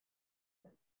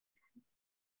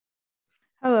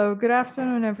Hello, good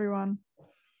afternoon, everyone.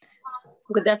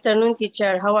 Good afternoon,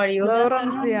 teacher. How are you? Hello,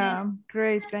 Ramzia.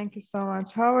 Great, thank you so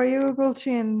much. How are you,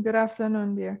 Gulchin? Good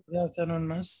afternoon, dear. Good afternoon,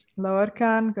 Miss. Hello,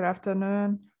 Arkan. Good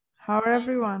afternoon. How are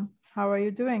everyone? How are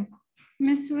you doing?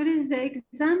 Miss, what is the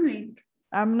exam link?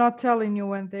 I'm not telling you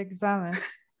when the exam is.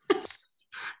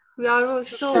 We are all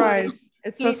so Surprise.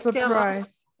 It's a Please tell us.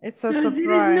 surprise. It's a So there is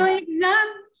surprise. no exam?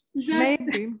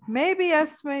 Maybe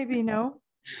yes, maybe no.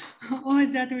 Oh,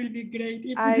 that will be great.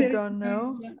 If I there is don't no know.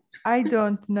 exam. I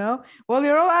don't know. Well,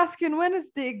 you're all asking when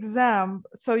is the exam,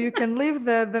 so you can leave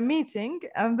the meeting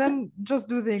and then just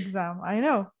do the exam. I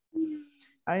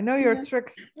know your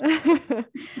tricks.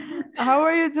 How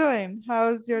are you doing?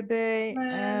 How's your day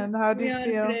and how do you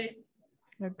feel? Great.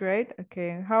 You're great.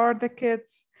 Okay. How are the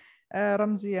kids?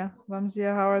 Ramzia,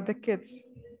 how are the kids?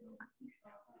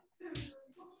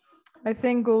 I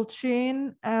think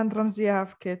Gulchin and Ramzia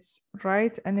have kids,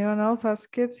 right? Anyone else has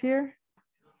kids here?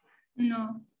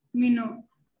 No, me no.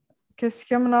 Qu'est-ce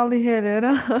qu'il y a من الله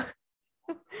هيلة؟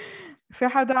 في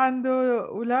حدا عنده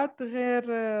أولاد غير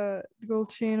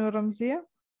Gulchin ورمزية؟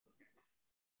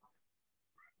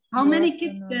 How many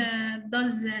kids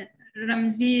does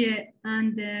Ramzi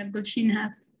and Gulshin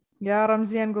have? Yeah,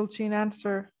 Ramzi and Gulchin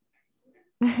answer.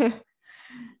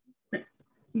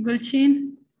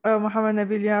 Gulshin? Oh, Muhammad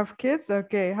Nabil, you have kids?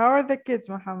 Okay. How are the kids,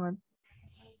 Muhammad?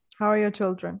 How are your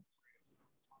children?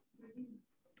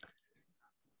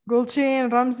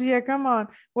 Gulchin, Ramzia, come on.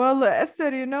 Well,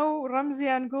 Esther, you know, Ramzi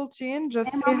and Gulchin,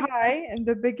 just say hi in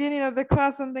the beginning of the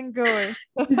class and then go away.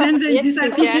 Then they Yes,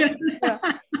 disappear. Yeah.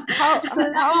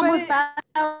 How many?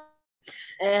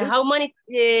 How many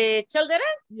children?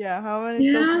 Yeah, how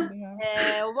many children do you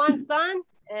have? One son,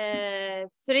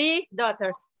 3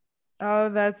 daughters. Oh,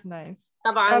 that's nice.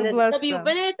 طبعا God bless صبي them.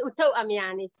 وبنت وتوأم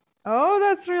يعني. Oh,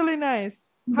 that's really nice.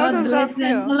 How God does bless that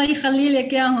them. feel? الله يخلي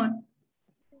لك إياهم.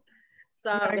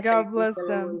 Yeah, God bless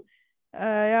them.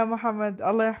 Yeah, Muhammad,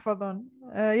 Allah يحفظهم.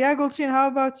 Yeah, Gulchin, how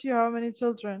about you? How many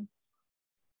children?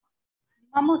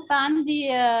 ماموسة عندي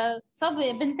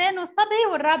صبي بنتين وصبي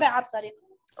والرابع على الطريق.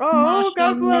 Oh,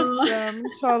 God bless them.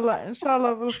 إن شاء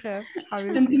الله بالخير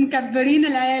حبيبتي. انتم مكبرين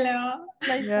العيلة.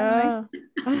 Yeah.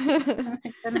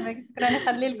 شكرا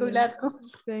يخلي لكم أولادكم.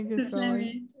 Thank you so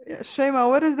much. Shema,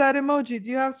 what is that emoji?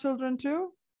 Do you have children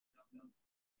too?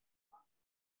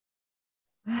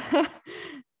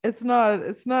 It's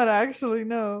not actually,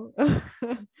 no.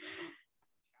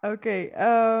 Okay.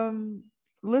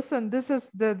 Listen, this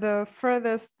is the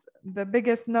furthest, the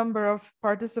biggest number of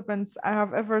participants I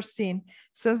have ever seen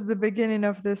since the beginning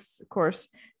of this course.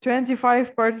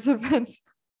 25 participants.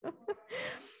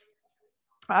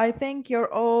 I think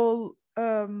you're all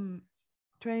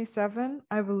 27,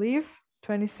 I believe.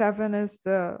 27 is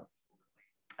the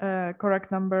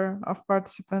correct number of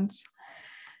participants.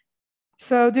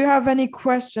 So do you have any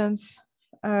questions?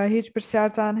 هيج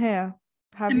برسالة عن هي.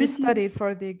 Have you studied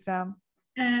for the exam?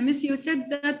 Miss, you said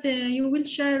that you will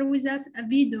share with us a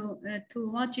video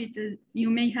to watch it. You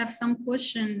may have some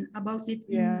question about it.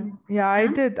 Yeah, I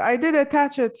did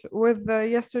attach it with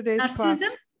yesterday's class.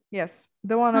 Narcissism? Yes,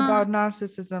 the one about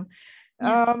narcissism.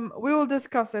 Yes. We will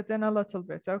discuss it in a little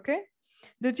bit, okay?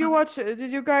 Did you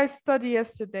guys study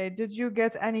yesterday? Did you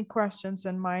get any questions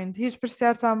in mind? هيج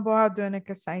برسالة عن بعض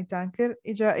دونك الساعة تانكر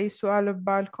إجا أي سؤال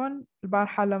ببالكم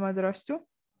البارحة لما درستوا؟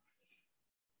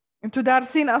 انتوا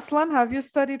دارسين أصلاً؟ Have you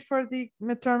studied for the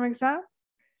midterm exam?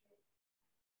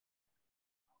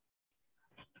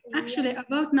 Actually,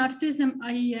 about narcissism,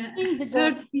 I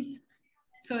heard his.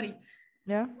 Sorry.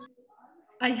 Yeah.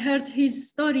 I heard his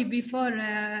story before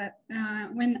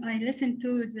when I listened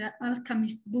to the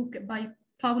Alchemist book by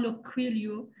Paulo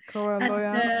Coelho.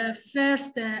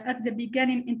 At the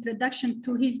beginning introduction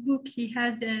to his book, he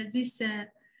has this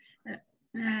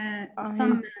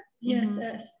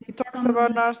he talks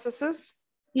about narcissists.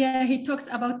 Yeah, he talks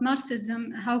about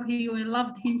narcissism, how he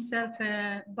loved himself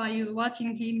by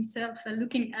watching himself,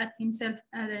 looking at himself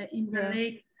in the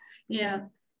lake.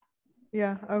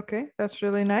 Yeah, okay, that's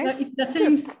really nice. So it's the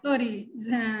same story.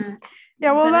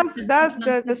 Yeah, well, that's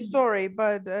the story,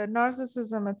 but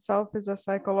narcissism itself is a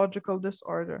psychological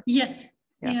disorder. Yes.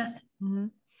 Mm-hmm.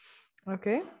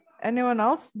 Okay. Anyone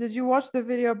else? Did you watch the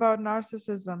video about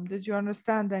narcissism? Did you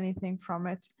understand anything from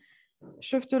it?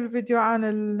 شفتوا الفيديو عن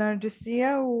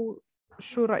النرجسية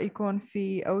وشو رأيكم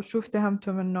فيه أو شو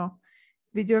افتهمتوا منه؟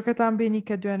 فيديو كتان بيني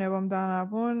كدوانة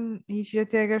ومدانا هيش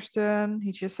يتاقشتن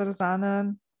هيش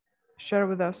يسرزانن. Share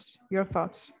with us your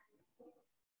thoughts.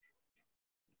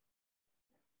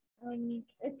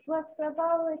 It was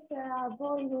about a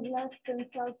boy who lost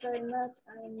himself very much,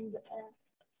 and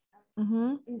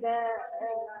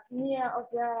near of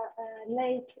the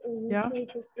lake. We Yeah. see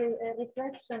this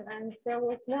reflection, and there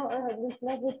was no this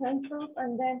lady himself,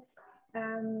 and then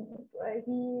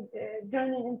he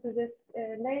journeyed into this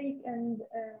lake, and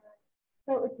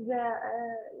so it's the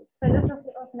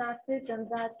philosophy of narcissism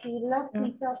that he loved Yeah.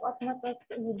 himself as much as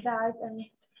he died, and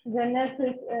the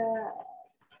nurses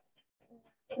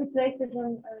replaced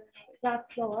him that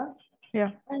floor.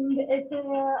 Yeah. And it,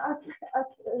 as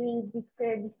we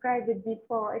described it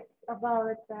before, it's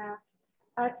about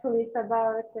actually it's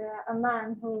about a man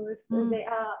who they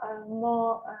are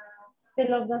more they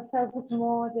love themselves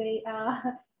more. They are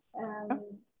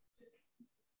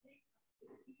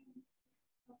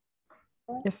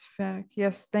Yes, fair.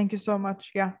 Yes, thank you so much.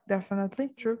 Yeah, definitely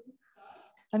true.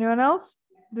 Anyone else?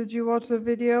 Did you watch the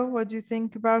video? What do you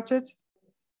think about it?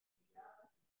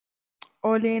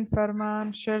 Olin,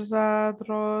 Farman, Sherzad,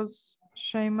 Rose,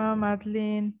 Shaima,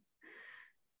 Madeline,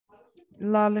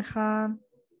 Lali Khan,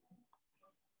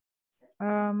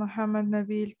 Mohammed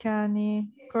Nabil, Kani,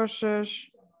 Koshish,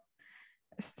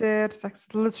 Esther,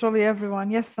 literally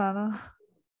everyone. Yes, Sana.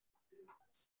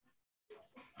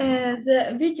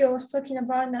 The video was talking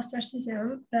about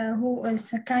narcissism, who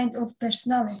is a kind of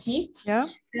personality. Yeah.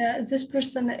 This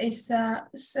person is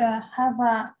have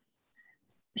a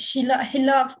he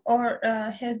love or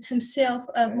himself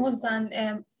more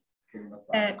than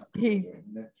He.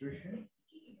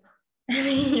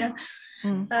 yeah.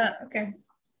 Okay.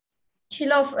 He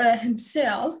love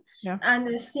himself, Yeah. and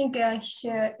think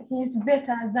he's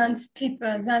better than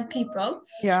people.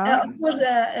 Yeah. Of course,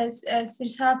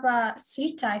 there's have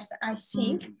three types, I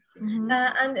think.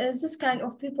 And this kind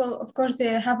of people, of course,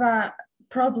 they have a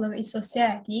problem in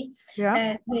society.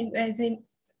 Yeah.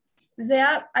 They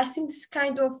are, I think, this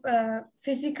kind of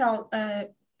physical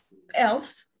else.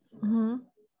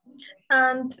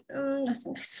 And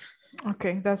nothing else.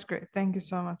 Okay, that's great. Thank you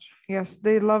so much. Yes,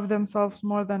 they love themselves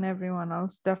more than everyone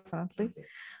else, definitely.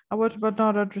 I watched but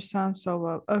not understand so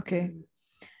well. Okay.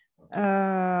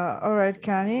 All right,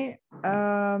 Kani.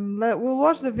 We'll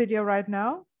watch the video right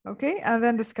now, okay, and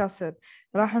then discuss it.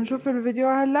 راح نشوف الفيديو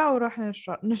هلا وراح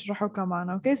نشرحه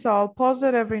كمان, okay? So I'll pause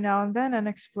it every now and then and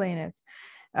explain it.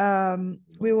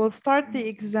 We will start the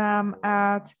exam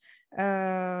at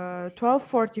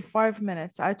 12:45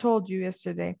 minutes. I told you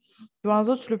yesterday.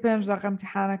 دوانزوتش لبينج داق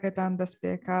امتحانك تاندس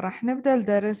بيكا راح نبدأ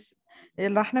الدرس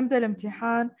راح نبدأ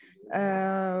الامتحان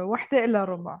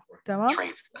 1:15. تمام؟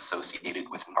 Traits associated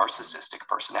with narcissistic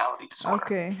personality disorder.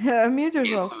 Okay. Mute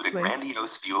yourself, included please.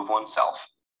 grandiose view of oneself.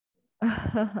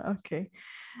 Okay.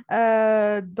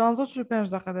 دوانزوتش لبينج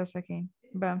داق هذا سكين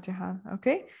بامتحان.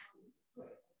 Okay.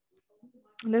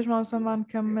 ليش ما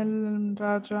نكمل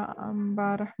نراجع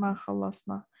امبارح ما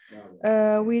خلصنا.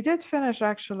 We did finish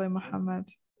actually, Mohammed.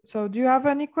 So do you have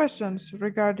any questions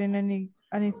regarding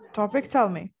any topic? Tell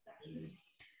me.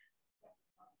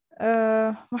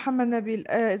 محمد نبيل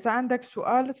إذا عندك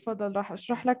سؤال تفضل راح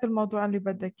أشرح لك الموضوع اللي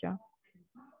بدك إياه.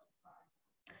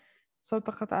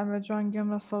 صوتك قطع مجوان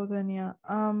جملة صوتانية.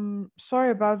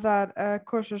 Sorry about that.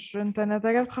 كوشش أنت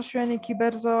نتاقل خشواني كي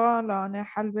برزا لا أنا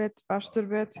حل بيت باشتر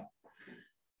بيت.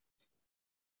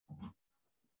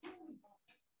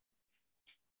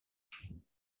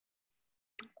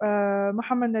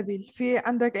 محمد نبيل في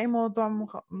عندك أي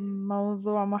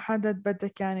موضوع محدد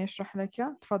بدك يعني يشرح لك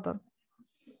إياه؟ تفضل.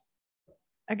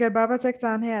 أجر بابتك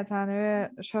تان هي تان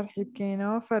شرحي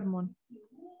بكينو فرمون.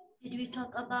 Did we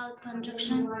talk about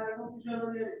conjunction?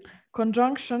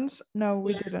 Conjunctions? No,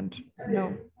 we didn't.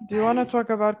 No. Do you want to talk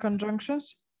about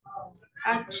conjunctions?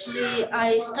 Actually,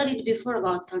 I studied before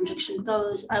about conjunction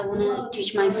because I want to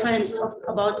teach my friends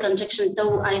about conjunction,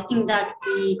 though I think that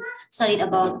we studied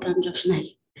about conjunction.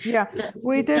 Yeah,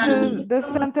 we did the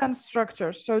sentence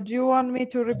structures. So do you want me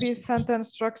to repeat sentence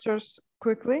structures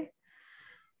quickly?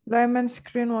 دايما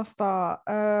سكرين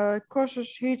وسطها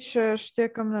كوشش هيتش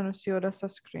شتيكم لنسيو لسا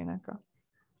سكرينك.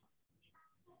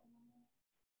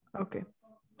 Okay.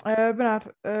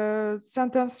 بنار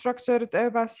sentence structure ايه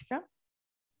باسكا؟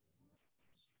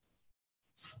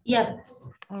 Yeah.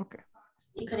 Okay.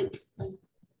 You can explain.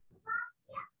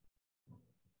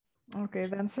 Okay,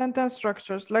 then sentence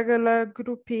structures. لقى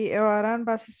جروبي اواران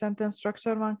باسي sentence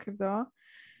structure مان كردوا.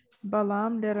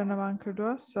 بلام ليرنا مان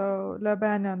كردوا. So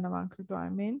لبانا مان كردوا I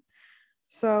mean.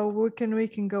 So we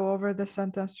can go over the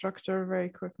sentence structure very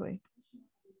quickly.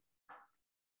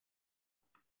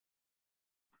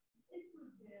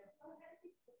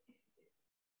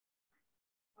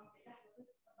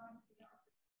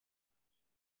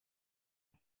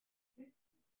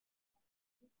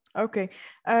 Okay,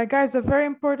 guys, a very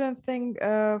important thing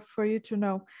for you to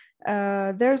know.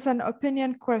 There's an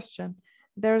opinion question.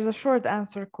 There's a short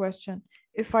answer question.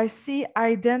 If I see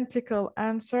identical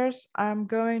answers, I'm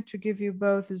going to give you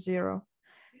both 0.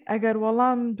 اگر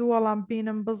والله دو والله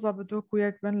بینم بالضبط وكو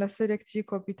يك بن لسيرك تي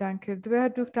كوبيتان كرد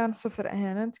بهدوك تان 0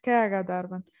 اهانت كاغا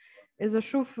داربن إذا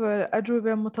شوف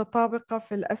أجوبة متطابقة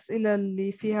في الأسئلة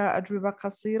اللي فيها أجوبة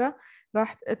قصيرة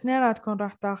راح اثنيناتكم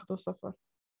راح تاخذوا 0.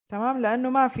 تمام لأنه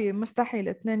ما في مستحيل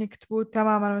اثنين يكتبوا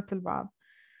تماما مثل بعض.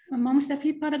 ما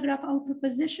في paragraph أو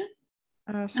preposition؟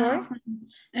 sorry؟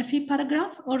 في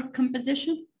paragraph or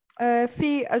composition؟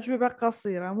 في أجوبة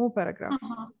قصيرة مو paragraph.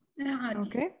 عادي.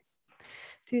 Okay.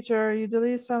 Teacher, you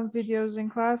delete some videos in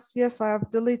class? Yes, I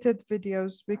have deleted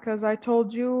videos because I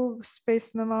told you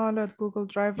space نما at Google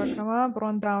Drive كمان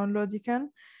برون download you can.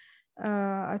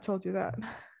 I told you that.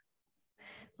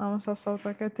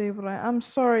 I'm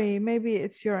sorry, maybe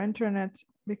it's your internet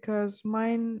because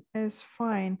mine is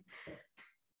fine.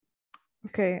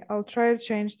 Okay, I'll try to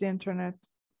change the internet.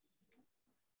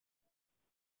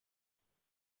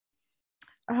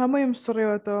 همو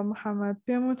مصريوتو محمد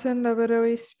بيموتن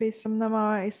لبروي space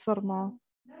منما يصرنا.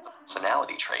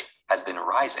 Personality trait has been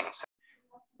rising.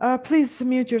 Please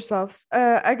mute yourselves.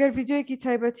 أجر فيديوكي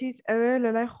تايبتيت أول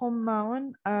لا يخم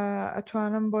معون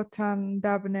أتوانم بوتان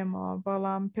دابنه ما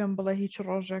بالام بيم بلا هيج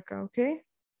روجك. Okay.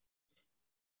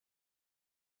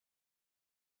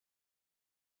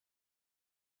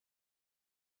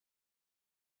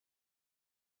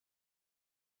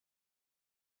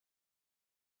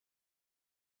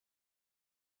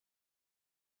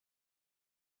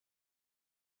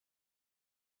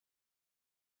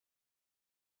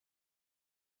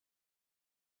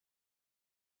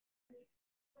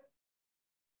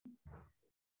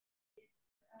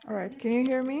 All right, can you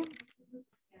hear me?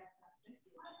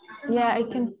 Yeah, I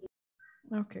can.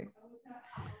 Okay.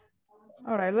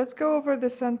 All right, let's go over the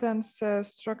sentence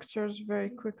structures very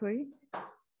quickly.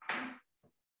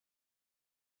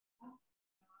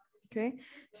 Okay,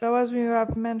 so as we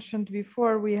have mentioned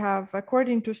before, we have,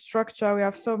 according to structure, we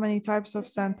have so many types of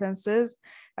sentences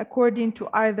according to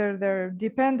either they're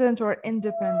dependent or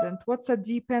independent. What's a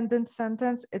dependent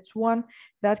sentence? It's one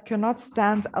that cannot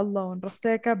stand alone.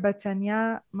 رستيكا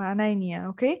بتنيا معنينيا.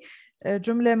 Okay,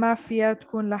 جملة ما فيها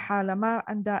تكون لحالة، ما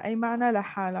عندها أي معنى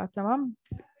لحالة. تمام،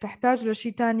 تحتاج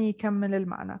لشيء تاني يكمل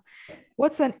المعنى.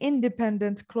 What's an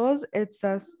independent clause? It's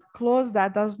a clause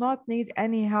that does not need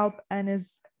any help and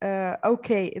is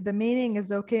okay. The meaning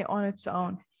is okay on its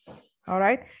own. All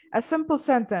right. A simple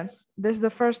sentence. This is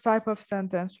the first type of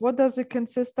sentence. What does it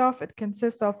consist of? It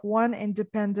consists of one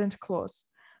independent clause.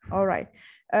 All right.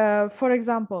 For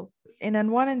example, in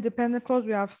an one independent clause,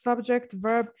 we have subject,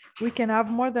 verb. We can have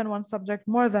more than one subject,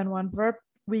 more than one verb.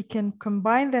 We can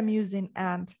combine them using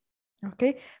and.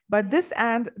 Okay, but this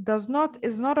and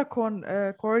is not a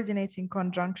coordinating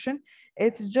conjunction.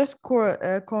 It's just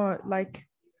like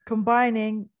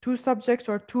combining two subjects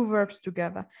or two verbs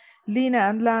together, Lina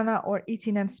and Lana, or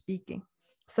eating and speaking.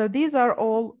 So these are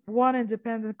all one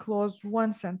independent clause,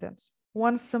 one sentence,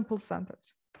 one simple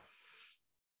sentence.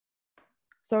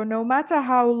 So no matter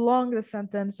how long the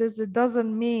sentence is, it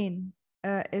doesn't mean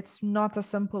it's not a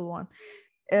simple one.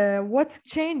 What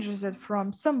changes it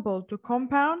from simple to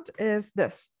compound is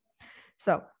this.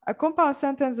 So a compound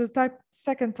sentence is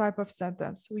second type of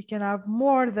sentence. We can have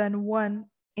more than one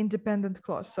independent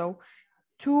clause. So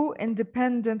two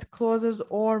independent clauses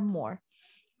or more.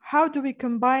 How do we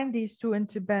combine these two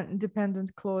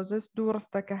independent clauses?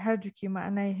 دورستك هرجكي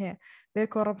معناه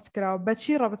بيكو ربط كراو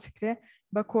بتشي ربط كرا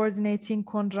coordinating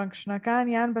conjunction كان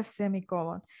يعني بس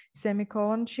semicolon.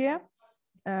 Semicolon شيء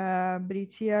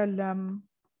بريتيا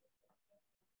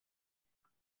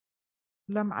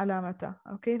لم علامته.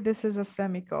 Okay, this is a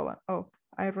semicolon. Oh,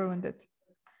 I ruined it.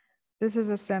 This is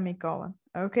a semicolon.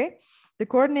 Okay, the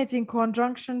coordinating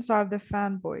conjunctions are the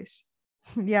fanboys.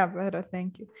 Yeah, better,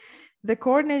 thank you. The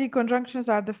coordinating conjunctions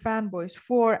are the fanboys: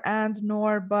 for, and,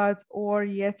 nor, but, or,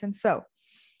 yet, and so.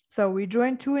 So we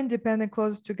join two independent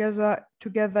clauses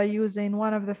together using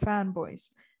one of the fanboys,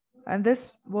 and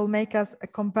this will make us a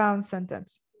compound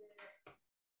sentence.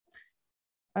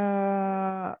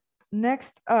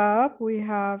 Next up, we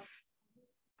have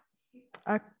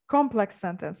a complex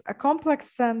sentence. A complex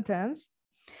sentence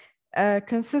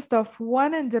consists of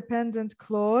one independent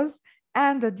clause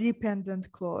and a dependent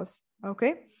clause.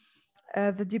 Okay.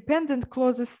 The dependent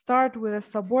clauses start with a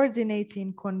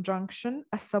subordinating conjunction,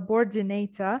 a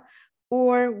subordinator,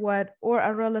 or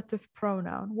a relative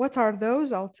pronoun. What are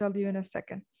those? I'll tell you in a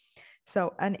second.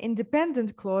 So an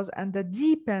independent clause and a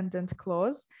dependent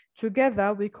clause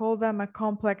together, we call them a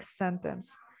complex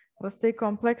sentence. رستي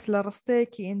complex لرستي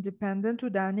كي independent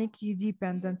وداني كي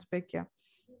dependent بكيا.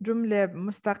 جملة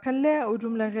مستقلة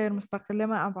وجملة غير مستقلة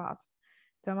مع بعض.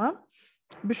 تمام؟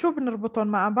 بشو بنربطهم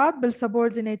مع بعض؟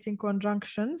 بالsubordinating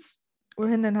conjunctions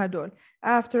وهن هدول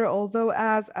after, although,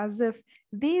 as if.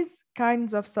 These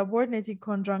kinds of subordinating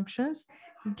conjunctions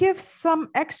give some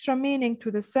extra meaning to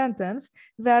the sentence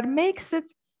that makes it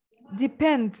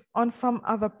depend on some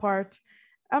other part.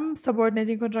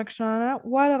 subordinating conjunction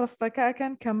ولا رستكا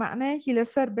كان كمعنى هي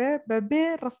لسر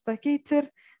ببي رستكيتر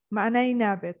معنى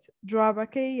نابت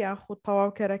جوابكي ياخد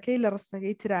طواوكركي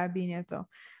لرستكيتر عبينيتو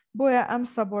بويا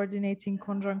subordinating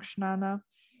conjunction أنا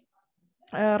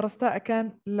رستا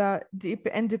كان لا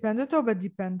independent أو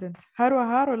dependent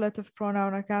هارو relative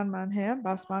pronoun كان معناها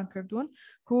بس ما كردون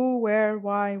who, where,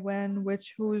 why, when,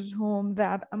 which, whose, whom,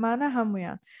 that أمانة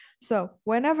هميان. So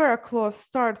whenever a clause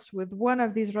starts with one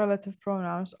of these relative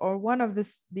pronouns or one of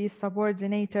these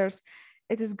subordinators,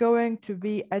 it is going to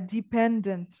be a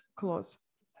dependent clause.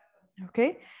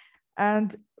 Okay,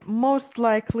 and most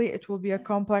likely it will be a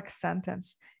complex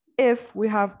sentence if we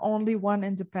have only one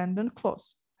independent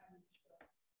clause.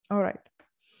 All right.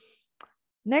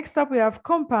 Next up, we have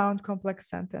compound complex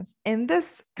sentence. In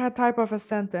this type of a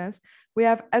sentence, we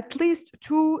have at least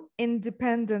two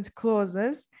independent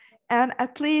clauses and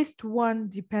at least one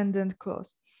dependent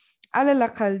clause. على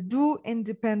الأقل do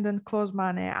independent clause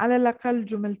معناه على الأقل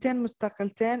جملتين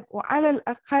مستقلتين وعلى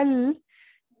الأقل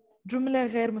جملة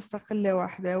غير مستقلة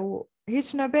واحدة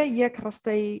وهيج نبي يك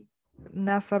رستي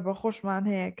ناسر بخوش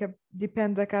معناه ك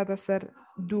depend كذا سر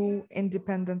do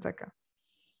independent كا.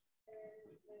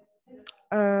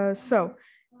 So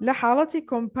لحالتي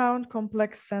compound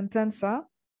complex sentence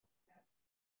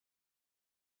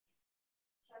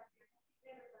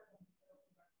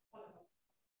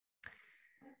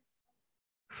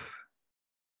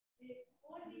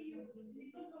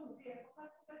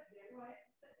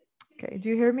Okay, do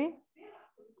you hear me?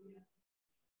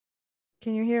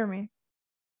 Can you hear me?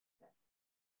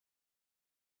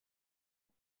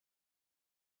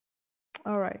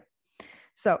 All right.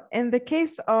 So in the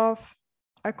case of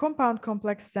a compound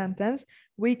complex sentence,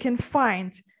 we can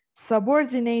find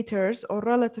subordinators or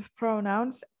relative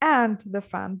pronouns and the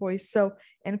fanboys. So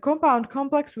in compound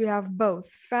complex, we have both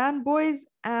fanboys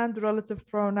and relative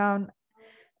pronoun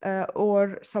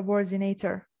or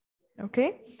subordinator.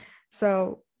 Okay,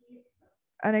 so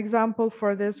an example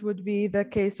for this would be the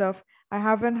case of I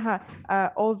haven't had,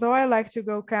 although I like to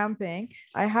go camping,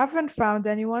 I haven't found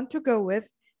anyone to go with,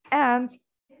 and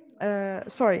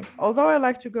although I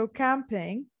like to go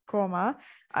camping, comma,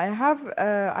 I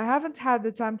haven't had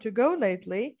the time to go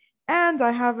lately, and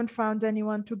I haven't found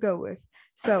anyone to go with.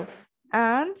 So,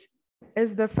 and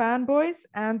is the fanboys,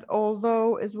 and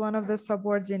although is one of the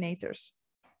subordinators.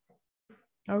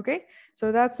 Okay,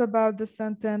 so that's about the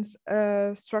sentence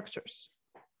structures.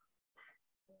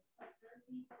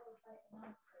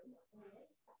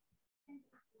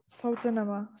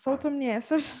 صوت مني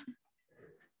أسر.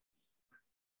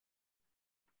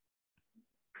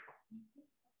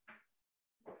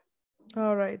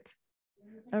 All right.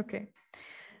 Okay.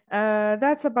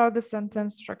 That's about the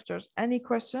sentence structures. Any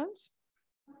questions?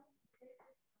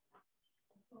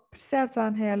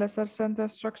 Certain here, let's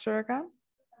sentence structure again.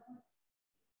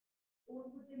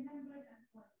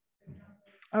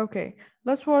 Okay,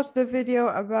 let's watch the video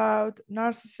about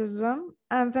narcissism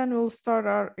and then we'll start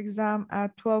our exam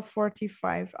at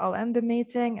 12:45. I'll end the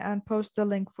meeting and post the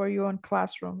link for you on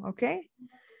Classroom, okay?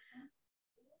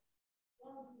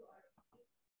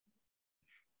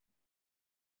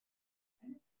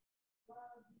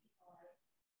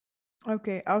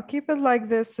 Okay, I'll keep it like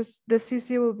this. The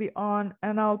CC will be on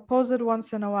and I'll pause it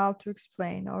once in a while to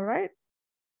explain, all right?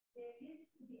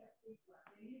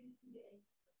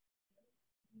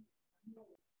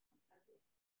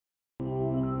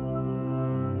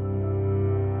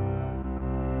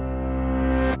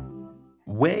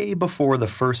 Way before the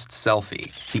first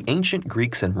selfie, the ancient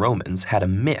Greeks and Romans had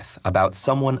a myth about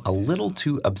someone a little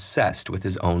too obsessed with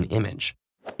his own image.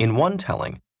 In one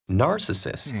telling,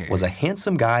 Narcissus was a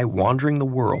handsome guy wandering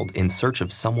the world in search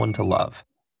of someone to love.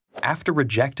 After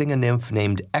rejecting a nymph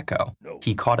named Echo,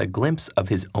 he caught a glimpse of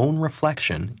his own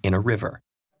reflection in a river.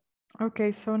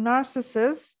 Okay, so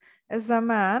Narcissus is a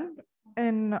man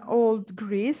in old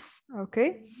Greece, okay?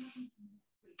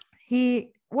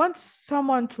 He wants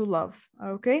someone to love,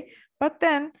 okay? But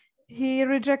then he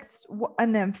rejects a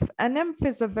nymph. A nymph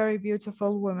is a very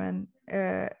beautiful woman.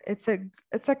 It's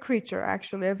a creature,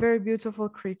 actually, a very beautiful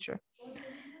creature.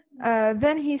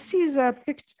 Then he sees a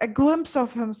glimpse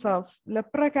of himself.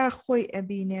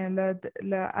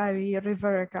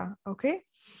 Okay?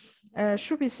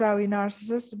 شو بيساوي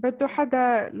نارسيسست؟ بده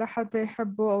حدا لحدا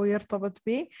يحبه أو يرتبط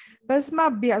به بس ما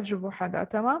بيعجبه حدا،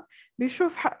 تمام؟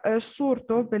 بيشوف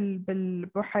صورته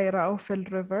بالبحيرة أو في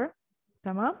الريفر،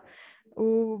 تمام؟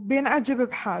 وبينعجب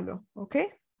بحاله. Okay.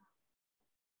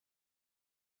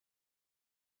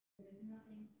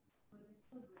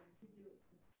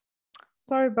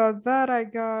 Sorry about that, I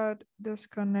got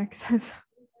disconnected.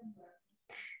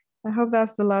 I hope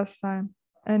that's the last time.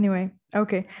 Anyway,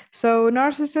 okay. So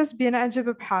narcissist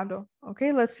بينعجب بحاله.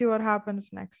 Okay, let's see what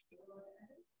happens next.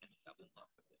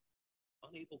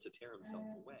 Unable to tear himself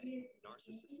away,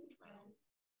 Narcissus drowned.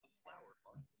 A flower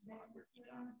marked the spot where he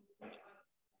died.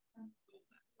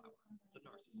 The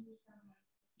Narcissus.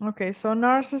 Okay, so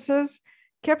Narcissus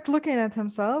kept looking at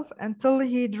himself until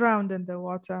he drowned in the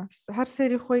water. هر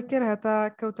سيري خوي كره تا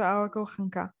كوتا أوكو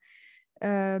خنكا.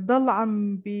 ضل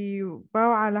عم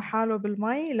بيباوع على حاله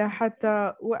بالمي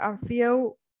لحتى وقع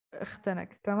فيها واختنق.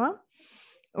 تمام.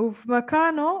 وفي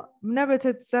مكانه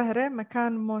نبتت زهرة،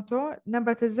 مكان موته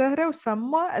نبتت زهرة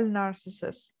وسموها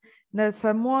النارسيسس،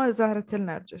 سموها زهرة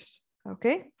النرجس.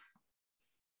 اوكي.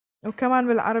 وكمان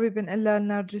بالعربي بنقلها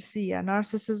النرجسية،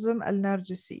 نارسيسزم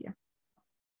النرجسية.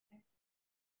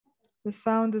 The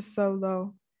sound is so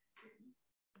low.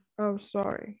 Oh,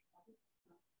 sorry.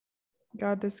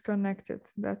 Got disconnected,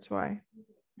 that's why.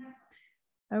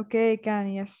 Okay, can,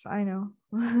 yes, I know.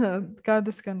 Got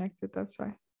disconnected, that's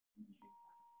why.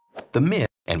 The myth,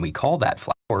 and we call that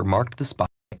flower, marked the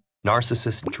spot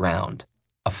Narcissus drowned.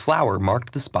 A flower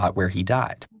marked the spot where he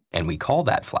died, and we call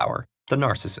that flower the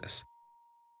Narcissus.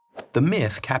 The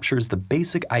myth captures the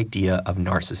basic idea of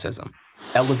narcissism,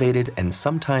 elevated and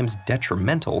sometimes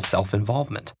detrimental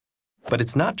self-involvement. But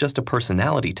it's not just a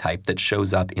personality type that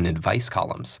shows up in advice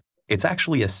columns. It's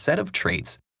actually a set of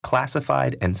traits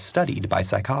classified and studied by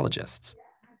psychologists.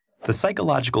 The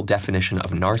psychological definition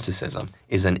of narcissism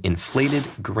is an inflated,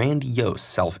 grandiose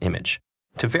self-image.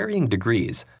 To varying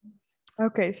degrees.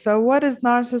 Okay, so what is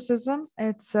narcissism?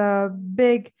 It's a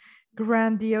big,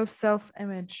 grandiose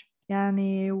self-image.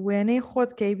 يعني ويني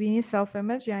خود كيبيني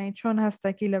self-image، يعني شون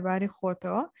هستكي لباري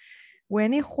خوته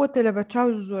ويني خوت اللي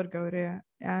بتشاوز زور قوري،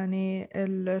 يعني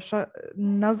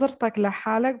نظرتك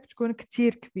لحالك بتكون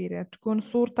كتير كبيرة، بتكون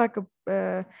صورتك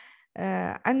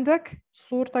عندك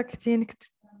صورتك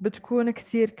بتكون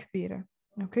كتير كبيرة.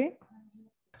 Okay?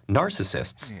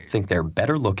 Narcissists think they're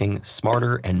better looking,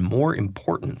 smarter, and more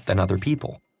important than other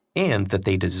people, and that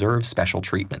they deserve special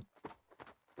treatment.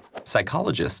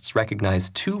 Psychologists recognize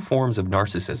two forms of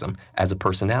narcissism as a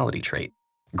personality trait: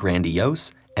 grandiose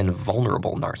and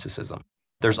vulnerable narcissism.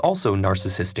 There's also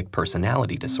narcissistic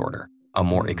personality disorder, a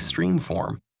more extreme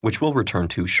form, which we'll return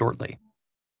to shortly.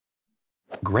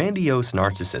 Grandiose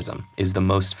narcissism is the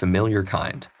most familiar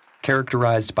kind,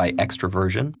 characterized by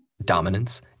extroversion,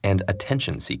 dominance, and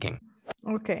attention-seeking.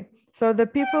 Okay, so the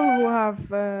people who have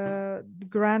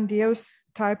grandiose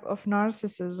type of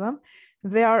narcissism,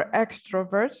 they are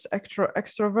extroverts.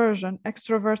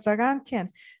 Extrovert أجان كان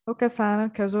وكسانا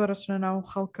كزورتنا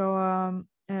وخلقة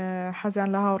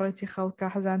حزان لها وريتي خلقة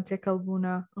حزان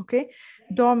تكلبونا. Okay,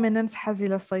 dominance حزي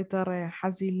للسيطرة،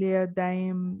 حزي اللي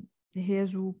دايم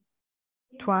هيزو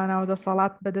توانا ودا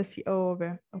صلاة بدسي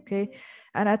أوبه. Okay,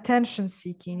 and attention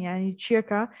seeking يعني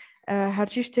تشيكا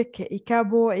هرشيشتك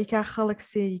إيكابو إيكا خلق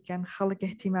سيري كان خلق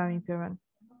اهتمامي بمن.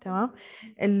 تمام.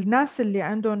 الناس اللي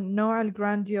عندهم نوع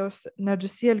الجرانديوس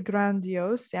نرجسية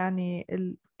الجرانديوس يعني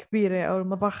الكبيرة أو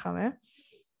المضخمة،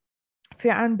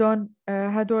 في عندهم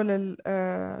هدول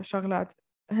الشغلات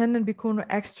هن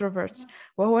بيكونوا extroverts،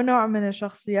 وهو نوع من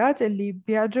الشخصيات اللي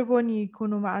بيعجبهم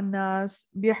يكونوا مع الناس،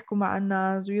 بيحكوا مع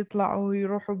الناس ويطلعوا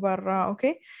ويروحوا برا.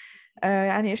 أوكي.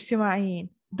 يعني اجتماعيين.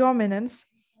 dominance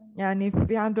يعني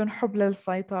في عندهم حب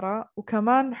للسيطرة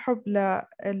وكمان حب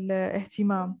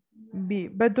للاهتمام،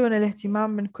 بدون الاهتمام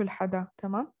من كل حدا.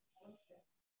 تمام.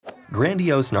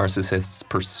 Grandiose narcissists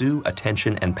pursue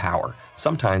attention and power,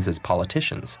 sometimes as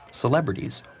politicians,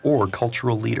 celebrities, or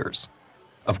cultural leaders.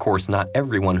 Of course, not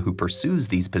everyone who pursues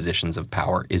these positions of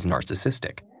power is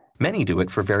narcissistic. Many do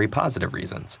it for very positive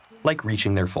reasons, like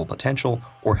reaching their full potential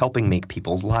or helping make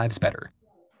people's lives better.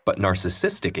 But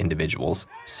narcissistic individuals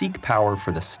seek power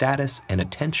for the status and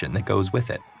attention that goes with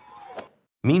it.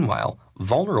 Meanwhile,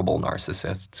 vulnerable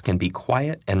narcissists can be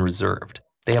quiet and reserved.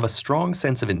 They have a strong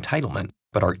sense of entitlement,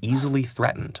 but are easily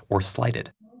threatened or slighted.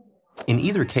 In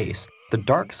either case, the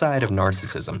dark side of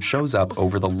narcissism shows up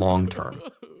over the long term.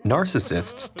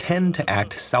 Narcissists tend to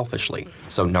act selfishly,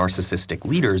 so narcissistic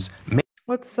leaders may...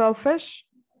 What's selfish?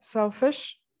 Selfish?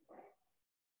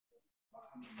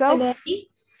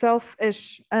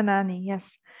 Selfish. أناني,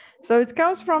 yes. So it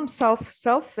comes from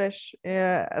selfish.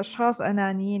 أشخاص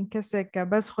أنانيين كسك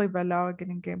بس خوي بلا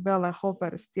بلا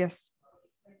خوبرست, yes.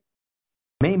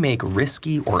 may make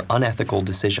risky or unethical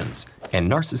decisions,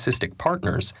 and narcissistic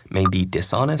partners may be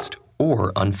dishonest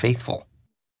or unfaithful.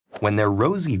 When their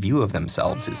rosy view of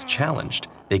themselves is challenged,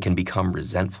 they can become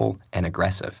resentful and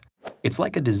aggressive. It's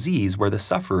like a disease where the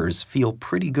sufferers feel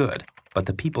pretty good, but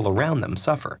the people around them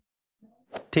suffer.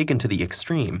 Taken to the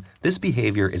extreme, this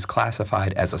behavior is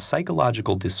classified as a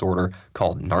psychological disorder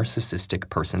called narcissistic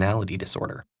personality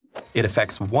disorder. It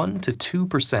affects 1 to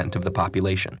 2% of the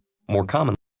population, more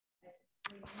commonly.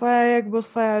 صايق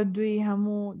بصيادوي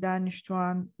همو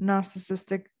دانشتوان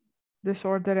narcissistic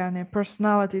disorder يعني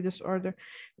personality disorder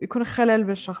يكون خلل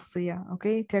بالشخصية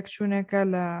أوكي تكشونك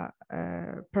ل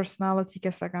personality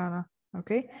كسكانة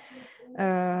أوكي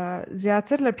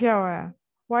زياتر لبياوة.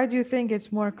 Why do you think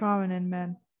it's more common in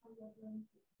men?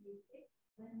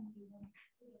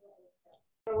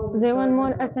 They want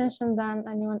more attention than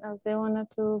anyone else. They want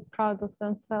to proud of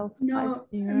themselves. No,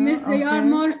 Yeah, Miss, they are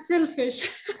okay. more selfish.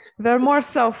 They're more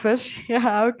selfish.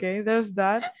 Yeah, okay, there's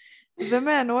that. The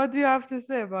men, what do you have to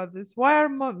say about this? Why are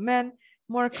men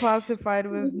more classified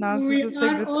with narcissistic We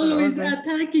are always disorder?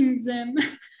 attacking them.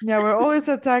 Yeah, we're always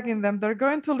attacking them. They're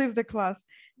going to leave the class.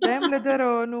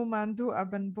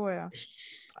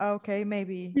 Okay,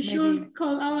 maybe. We should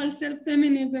call ourselves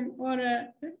feminism, or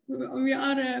we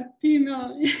are a female.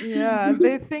 Yeah,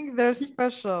 they think they're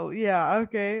special. Yeah,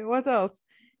 okay. What else?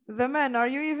 The men, are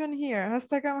you even here?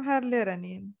 هسه كم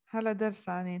هالليرانين هلا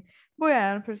درسانين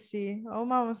بويان برسي أو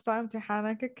ما مستوى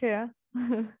امتحانك كيا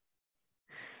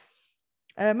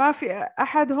ما في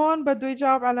أحد هون بده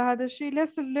يجاوب على هذا الشيء.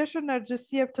 ليش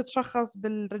النرجسية بتتشخص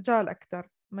بالرجال أكثر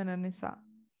من النساء؟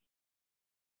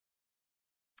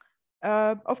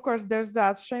 Of course, there's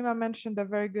that. Shaima mentioned a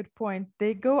very good point.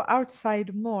 They go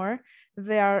outside more.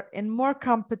 They are in more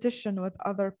competition with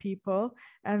other people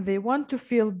and they want to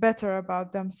feel better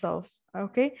about themselves.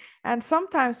 Okay. And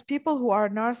sometimes people who are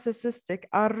narcissistic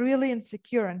are really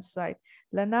insecure inside.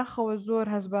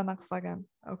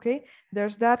 Okay.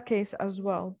 There's that case as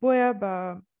well. Boya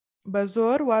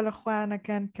بزور ولا أخوانا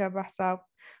كان كبحساب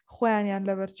خواني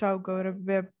أنا لبرتشاو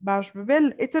جورب باش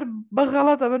ببل إتر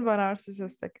بغلطة بنبقى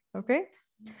نارسيسستك أوكي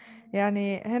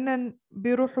يعني هن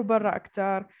بيروحوا برا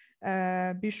أكتر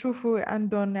بيشوفوا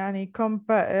عندهم يعني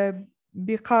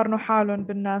بيقارنوا حالهم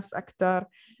بالناس أكتر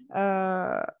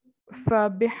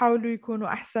فبيحاولوا يكونوا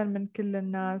أحسن من كل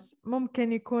الناس.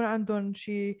 ممكن يكون عندهم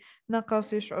شي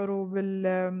نقص يشعروا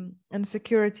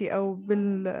insecurity أو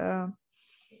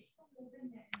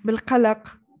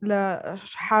بالقلق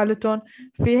لحالتهم.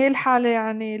 في هي الحالة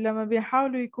يعني لما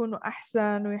بيحاولوا يكونوا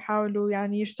أحسن ويحاولوا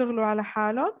يعني يشتغلوا على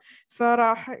حالهم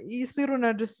فراح يصيروا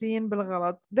نرجسيين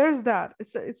بالغلط. There's that.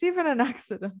 It's even an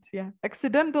accident. Yeah.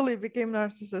 Accidentally became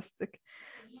narcissistic.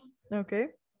 Okay.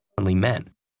 Only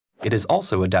men. It is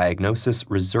also a diagnosis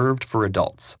reserved for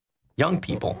adults. Young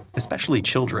people, especially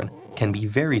children, can be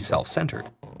very self-centered,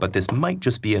 but this might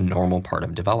just be a normal part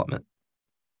of development.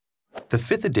 The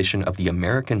 5th edition of the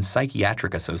American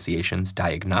Psychiatric Association's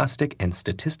Diagnostic and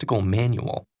Statistical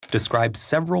Manual describes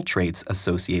several traits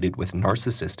associated with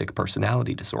narcissistic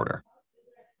personality disorder.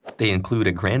 They include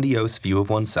a grandiose view of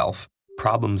oneself,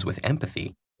 problems with empathy,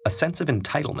 a sense of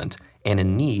entitlement, and a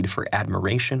need for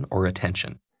admiration or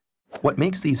attention. What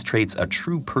makes these traits a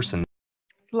true person?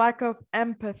 Lack of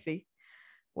empathy.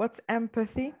 What's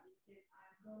empathy?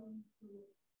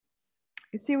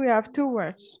 You see, we have two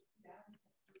words.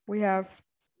 We have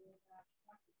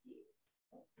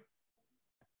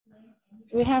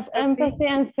empathy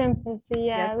and sympathy.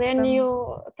 Yeah, yes, when you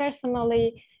personally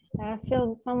feel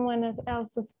someone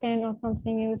else's pain or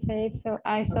something, you say,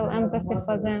 I feel empathy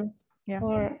for them. Yeah.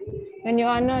 Or when you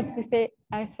are not, you say,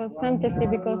 I feel sympathy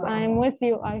because I am with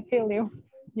you, I feel you.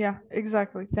 Yeah,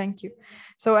 exactly. Thank you.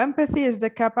 So empathy is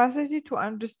the capacity to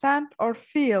understand or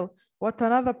feel what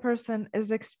another person is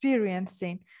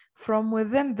experiencing from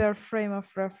within their frame of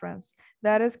reference.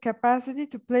 That is capacity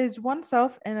to place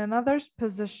oneself in another's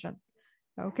position.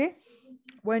 Okay?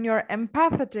 When you're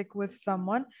empathetic with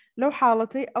someone, لو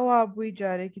حالتي أو أبوي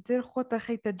جاري كتير خطة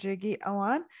خيطة جيجي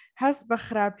أوان هس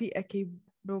بخرابي أكي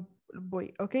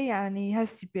بوي. أوكي؟ يعني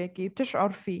هسي بيكي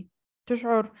بتشعر فيه.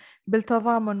 تشعر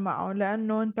بالتضامن معه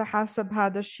لأنه أنت حاسب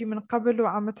هذا الشيء من قبل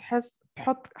وعم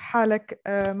تحط حالك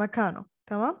مكانه.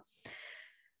 تمام؟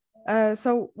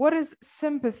 So what is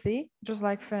sympathy? Just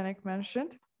like Fennec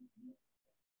mentioned.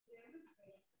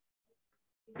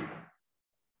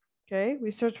 Okay, we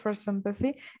search for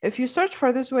sympathy. If you search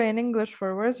for this way in English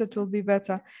for words, it will be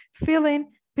better. Feeling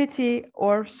pity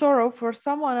or sorrow for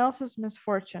someone else's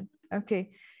misfortune. Okay,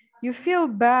 you feel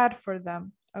bad for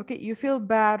them. Okay, you feel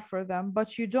bad for them, but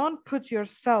you don't put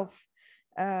yourself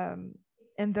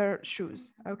in their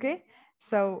shoes. Okay.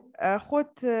 So خود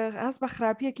هسبة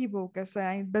خرابية كي بوكس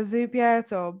يعني بزي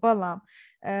بياتو بلام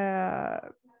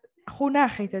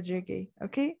خوناخي تجيجي.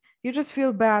 Okay, you just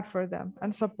feel bad for them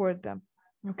and support them.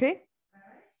 Okay,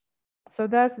 so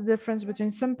that's the difference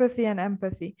between sympathy and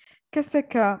empathy.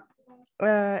 كسكا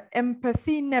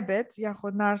empathy نبت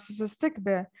ياخد narcissistic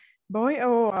بوي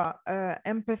أو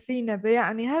empathy نبي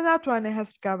يعني هذا تواني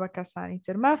هسب كابا كساني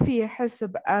تر ما في حس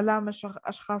بآلام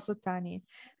الأشخاص التانيين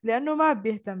لأنه ما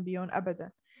بيهتم بيون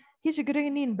أبدا. هيج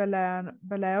قرينين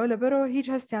بلا ولا برو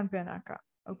هيج هستيان بيناكا.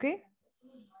 Okay.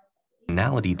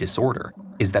 Personality disorder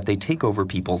is that they take over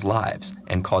people's lives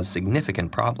and cause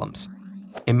significant problems.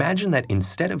 Imagine that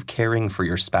instead of caring for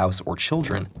your spouse or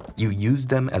children, you use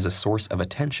them as a source of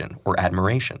attention or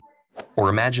admiration. Or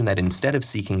imagine that instead of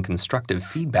seeking constructive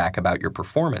feedback about your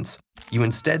performance, you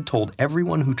instead told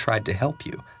everyone who tried to help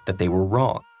you that they were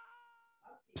wrong.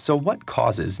 So what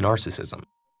causes narcissism?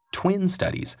 Twin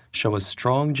studies show a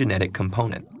strong genetic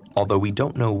component, although we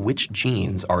don't know which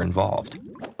genes are involved.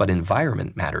 But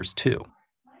environment matters too.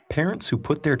 Parents who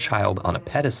put their child on a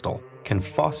pedestal can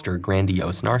foster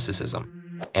grandiose narcissism,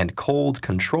 and cold,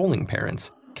 controlling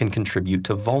parents can contribute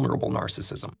to vulnerable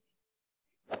narcissism.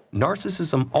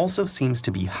 Narcissism also seems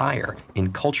to be higher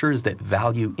in cultures that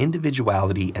value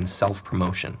individuality and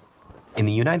self-promotion. In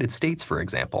the United States, for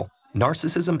example,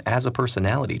 narcissism as a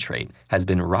personality trait has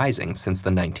been rising since the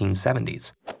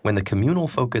 1970s, when the communal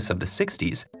focus of the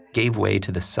 60s gave way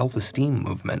to the self-esteem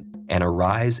movement and a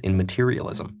rise in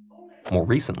materialism. More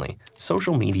recently,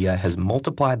 social media has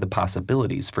multiplied the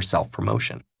possibilities for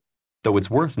self-promotion. Though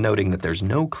it's worth noting that there's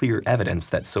no clear evidence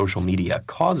that social media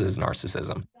causes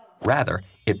narcissism, rather,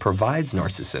 it provides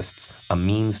narcissists a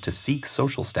means to seek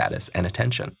social status and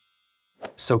attention.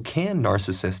 So can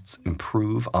narcissists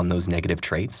improve on those negative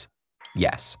traits?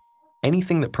 Yes.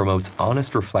 Anything that promotes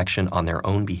honest reflection on their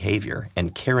own behavior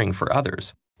and caring for others,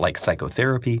 like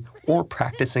psychotherapy or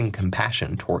practicing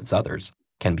compassion towards others,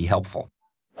 can be helpful.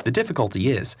 The difficulty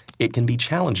is, it can be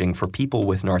challenging for people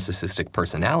with narcissistic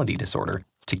personality disorder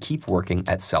to keep working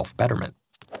at self-betterment.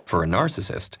 For a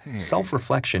narcissist,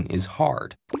 self-reflection is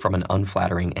hard from an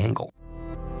unflattering angle.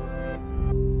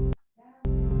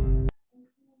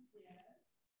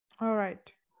 All right,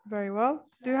 very well.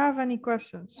 Do you have any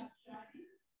questions?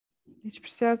 هيك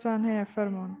برسالة عن هي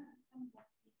فرمون.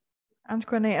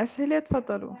 عندكم أي أسئلة؟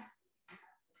 تفضلوا.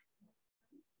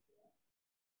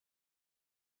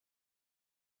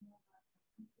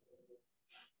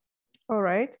 All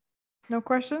right, no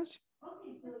questions?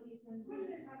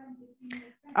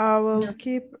 I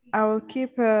will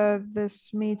keep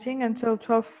this meeting until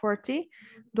 12:40.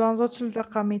 دوانزوت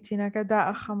الدقة ميتينا كدا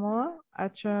أخموا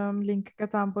أتشم لينك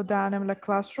كتام بودانم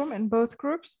classroom in both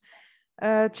groups.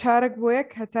 تشارك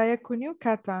بويك هتا يكونيو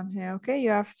كاتان here. Okay, you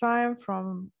have time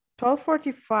from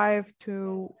 12:45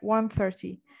 to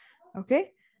 1:30. Okay,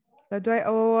 لدوي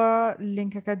أو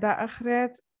لينك كدا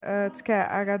أخرت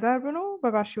تكا أقدر بنو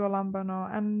بباشي ولان بنو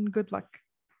and good luck.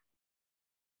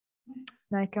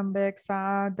 نايكم بيك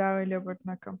ساعة داوي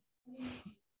ليبرتناكم.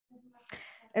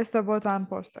 استبوت عن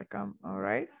بوستكم. All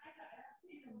right.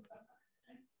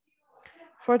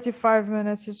 45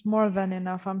 minutes is more than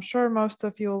enough. I'm sure most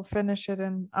of you will finish it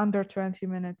in under 20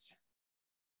 minutes.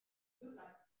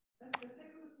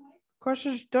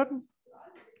 Courses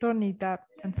don't need that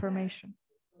information.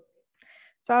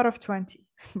 It's out of 20,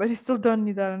 but you still don't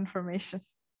need that information.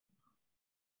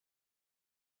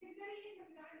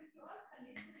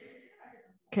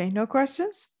 Okay, no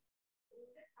questions?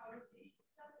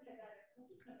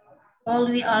 All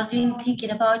we are doing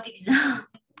thinking about exam.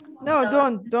 No, So,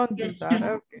 don't do that.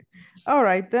 Okay. All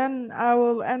right, then I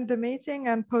will end the meeting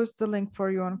and post the link for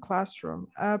you on Classroom.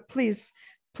 Please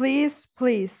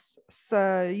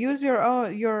use your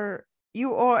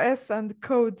UOS and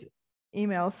code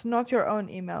emails, not your own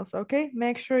emails. Okay,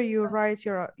 make sure you write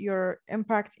your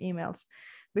impact emails,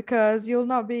 because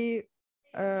you'll not be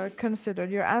considered.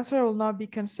 Your answer will not be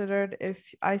considered if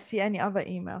I see any other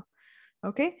email.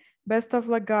 Okay, best of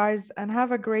luck, guys, and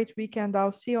have a great weekend.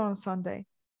 I'll see you on Sunday.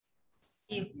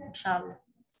 see you, inshallah.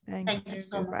 Thank you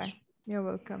so Goodbye. much. You're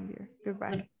welcome, dear.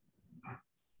 Goodbye.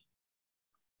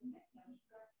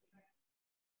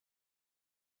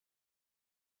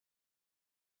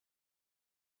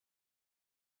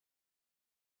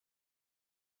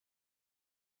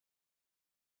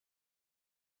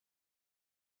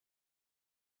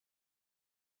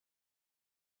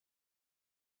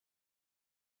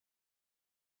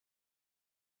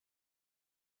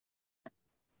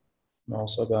 ما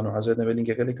صبانو عزيزنا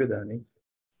بلينك كذا كذا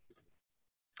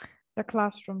The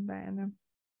classroom, Diana.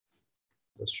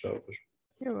 بس شو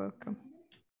You're welcome.